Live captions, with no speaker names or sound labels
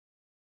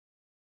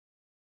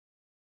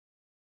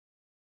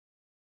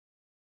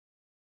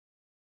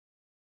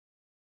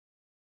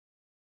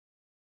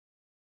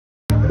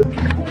Hey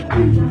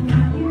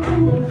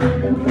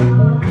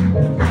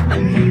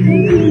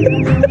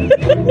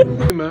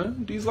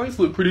man, these lights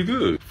look pretty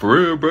good. For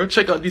real, bro.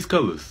 Check out these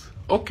colors.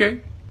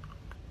 Okay.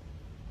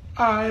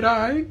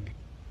 Alright.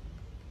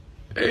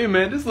 Hey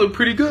man, this look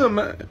pretty good,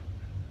 man.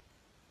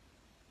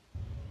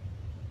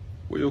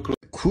 Where your clothes?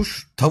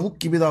 Kuş tavuk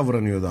gibi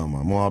davranıyordu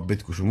ama.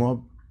 Muhabbet kuşu.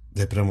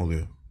 Deprem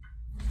oluyor.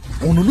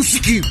 Onunu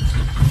sikeyim.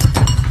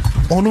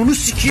 Onunu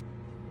sikeyim.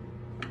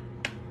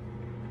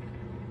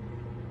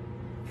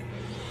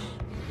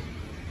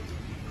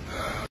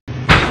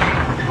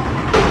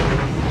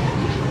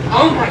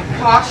 Oh my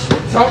gosh,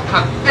 don't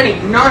have any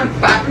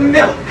non-fat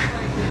milk!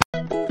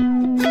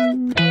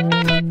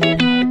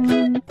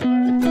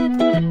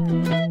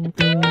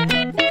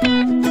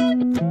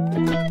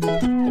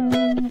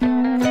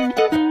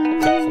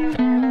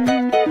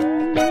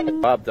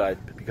 Bob died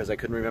because I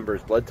couldn't remember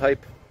his blood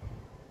type.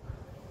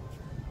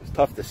 It was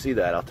tough to see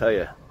that, I'll tell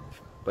you.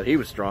 But he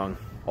was strong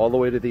all the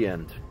way to the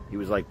end. He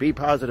was like, be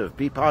positive,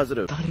 be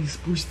positive. Stary,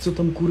 spójrz co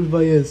tam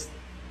kurwa jest.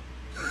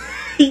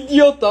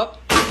 Idiota!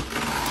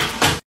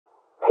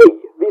 Hey,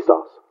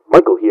 Vsauce,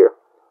 Michael here.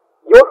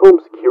 Your home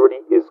security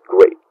is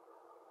great.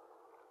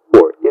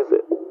 Or is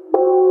it?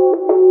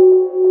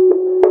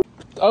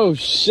 Oh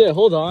shit,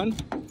 hold on.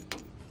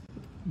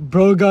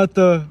 Bro got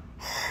the...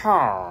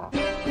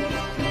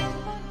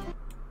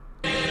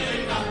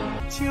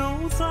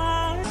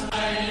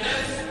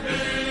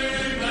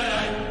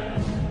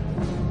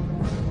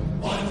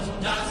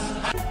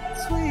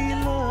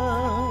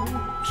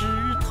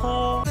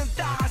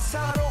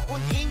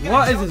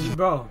 What is this,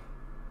 bro?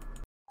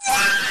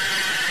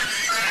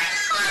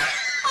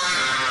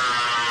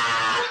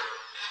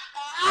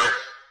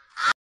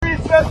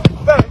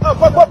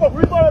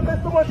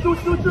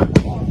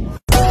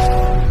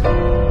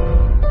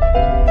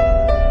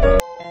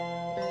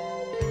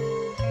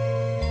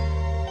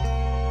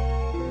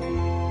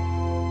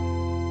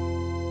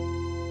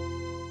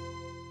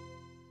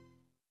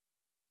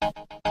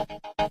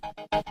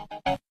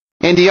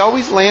 And he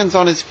always lands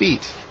on his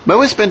feet.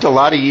 Mo has spent a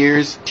lot of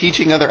years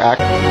teaching other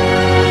actors.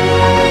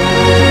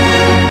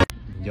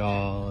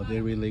 Y'all,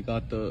 they really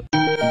got the...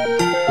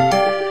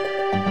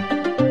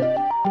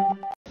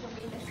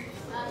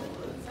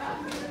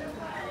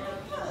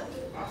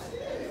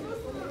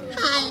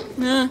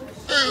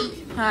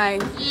 Hi. Hi.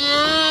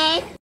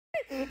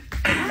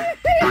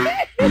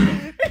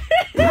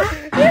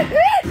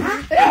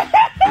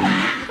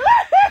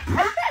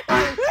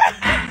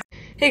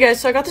 Hey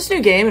guys, so I got this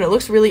new game and it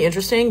looks really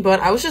interesting,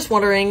 but I was just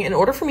wondering, in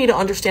order for me to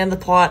understand the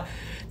plot,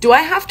 do I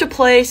have to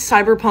play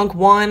Cyberpunk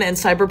 1 and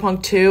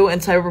Cyberpunk 2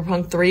 and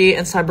Cyberpunk 3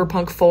 and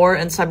Cyberpunk 4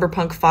 and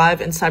Cyberpunk 5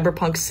 and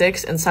Cyberpunk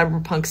 6 and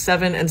Cyberpunk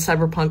 7 and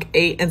Cyberpunk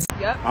 8 and...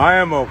 Yep. I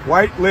am a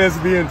white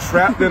lesbian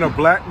trapped in a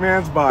black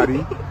man's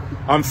body.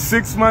 I'm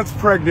 6 months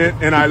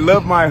pregnant and I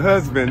love my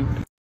husband.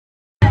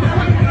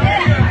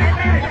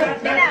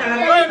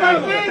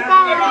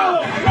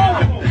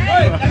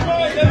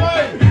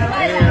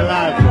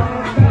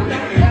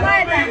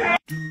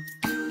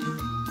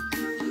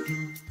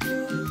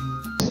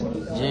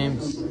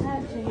 James,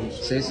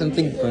 say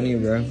something funny,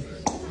 bro.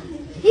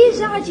 He's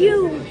got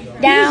you.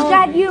 Down. He's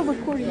got you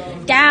recording.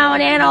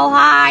 Down in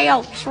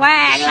Ohio,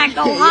 swag like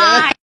Ohio.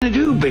 What you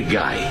do, big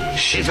guy?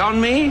 Shit on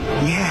me?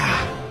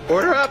 Yeah.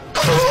 Order up.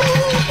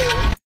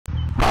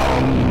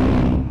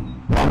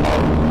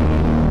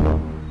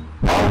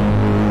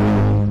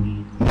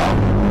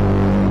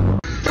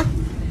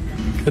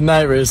 Good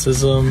night,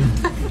 racism.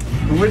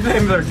 Who would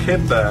name their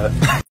kid that?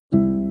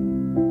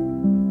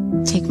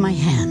 Take my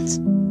hands.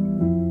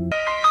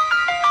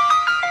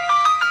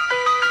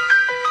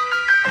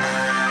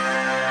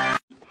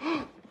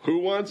 Who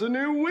wants a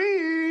new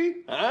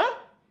Wii? Huh?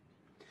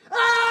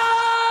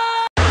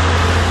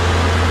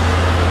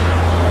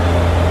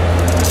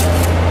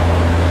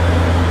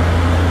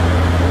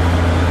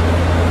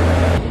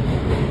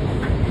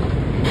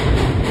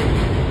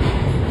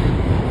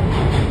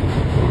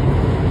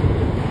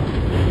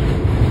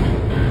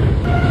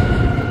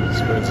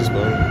 Spins his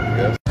bone, I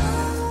guess.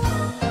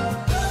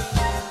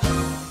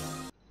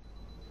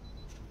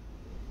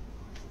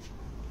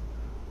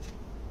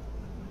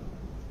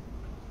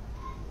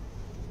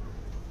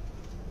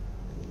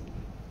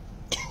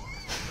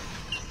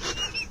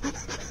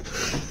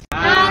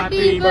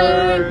 Happy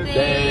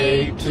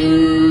birthday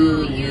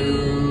to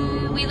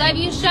you. We love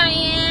you,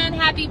 Cheyenne.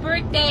 Happy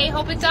birthday.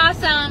 Hope it's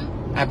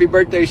awesome. Happy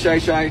birthday, Shy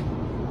Shy.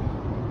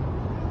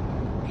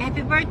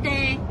 Happy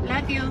birthday.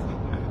 Love you.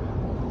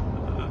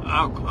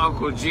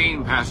 Uncle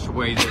Gene passed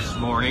away this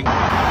morning.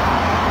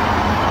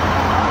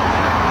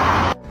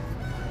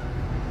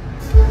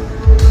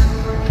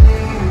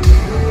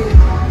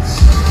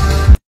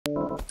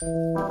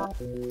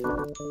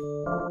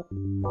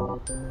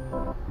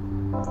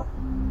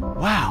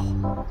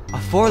 Wow, a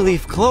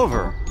 4-leaf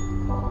clover.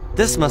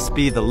 This must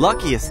be the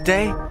luckiest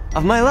day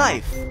of my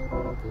life.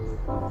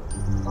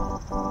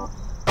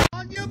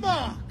 On your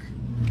mark.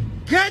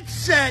 Get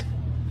set.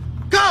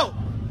 Go.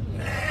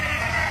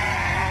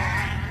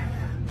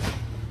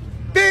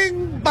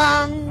 Bing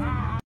bang.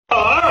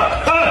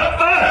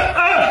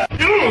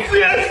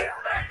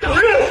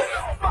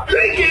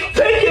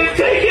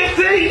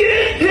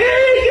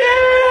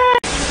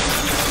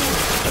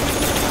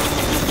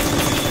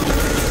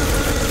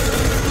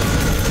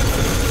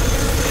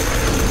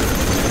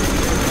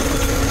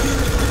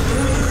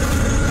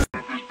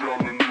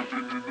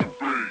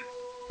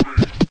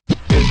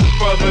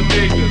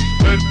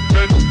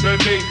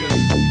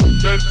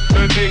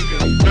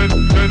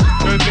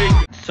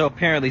 So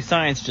apparently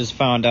science just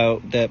found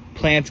out that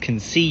plants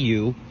can see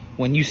you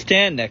when you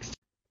stand next to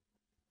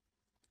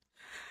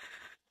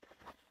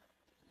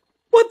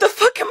What the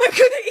fuck am I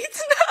gonna eat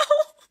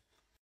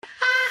now?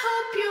 I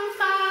hope you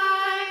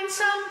find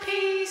some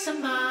peace of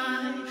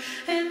mind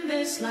in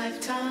this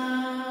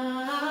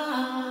lifetime.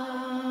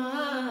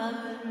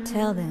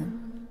 Tell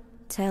them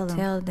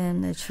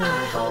the truth.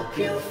 I hope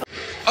you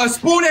A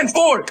spoon and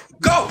fork,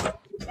 go!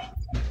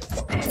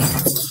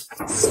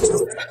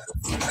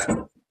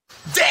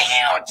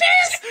 Damn,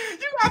 Jess!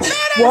 You got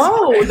badass!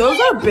 Whoa, those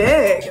are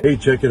big. Hey,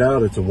 check it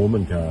out. It's a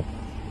woman cop.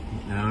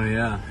 Oh,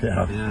 yeah.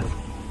 Yeah.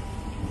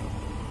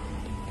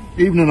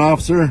 Evening,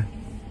 officer.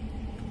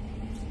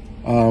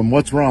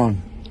 What's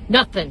wrong?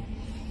 Nothing.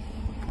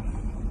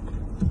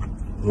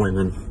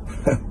 Women.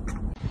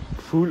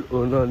 full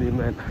only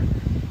man.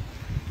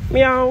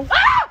 Meow.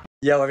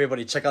 Yo,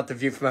 everybody, check out the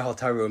view from my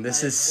hotel room.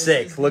 This is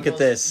sick. Look at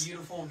this.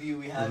 Beautiful view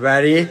we have.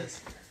 Ready?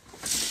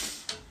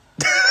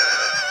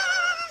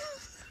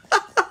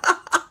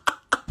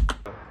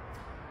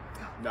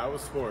 That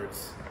was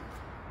sports.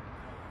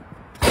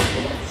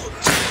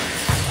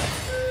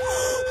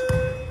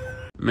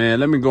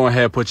 Man, let me go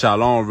ahead and put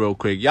y'all on real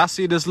quick. Y'all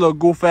see this little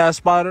goof ass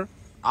spider?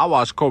 I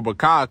watch Cobra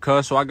Kai,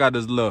 cuz, so I got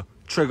this little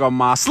trick on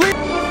my sleeve.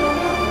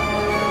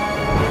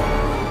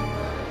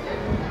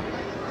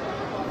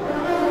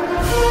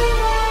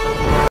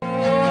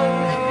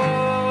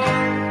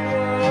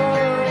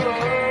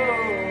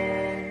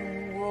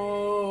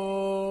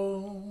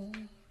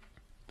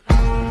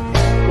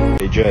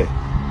 Hey Jay,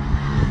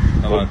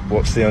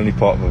 what's the only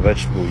part of a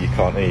vegetable you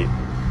can't eat?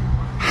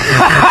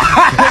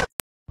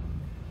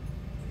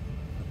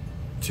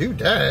 Two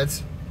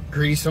dads?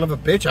 Greedy son of a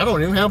bitch, I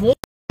don't even have one.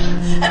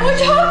 Edward,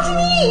 talk to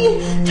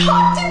me!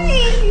 Talk to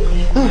me!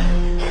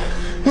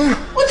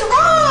 What's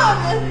wrong?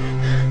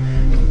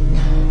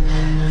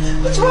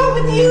 What's wrong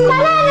with you? La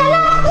la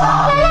la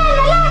la!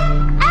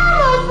 La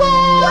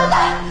la la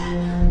la!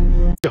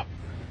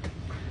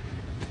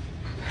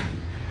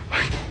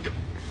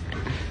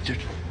 Just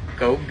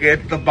go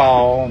get the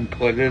ball and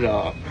put it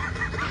up.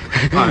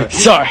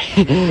 Sorry.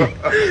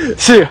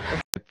 See ya.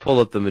 Pull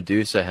up the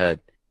Medusa head.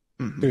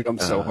 Dude, I'm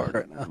so hard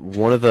right now.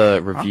 One of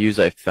the reviews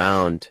I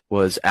found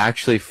was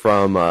actually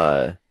from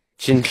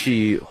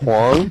Qinshi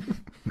Huang.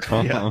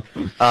 From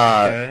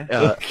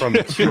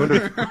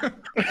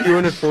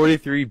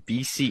 243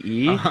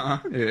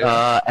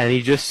 BCE. And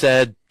he just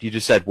said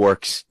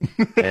works.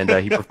 And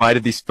he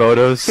provided these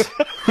photos.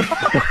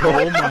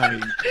 Oh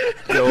my.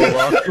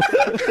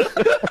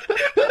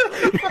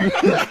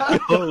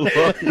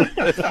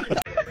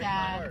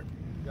 Dad.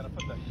 You gotta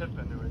put that chip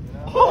into it, you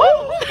know?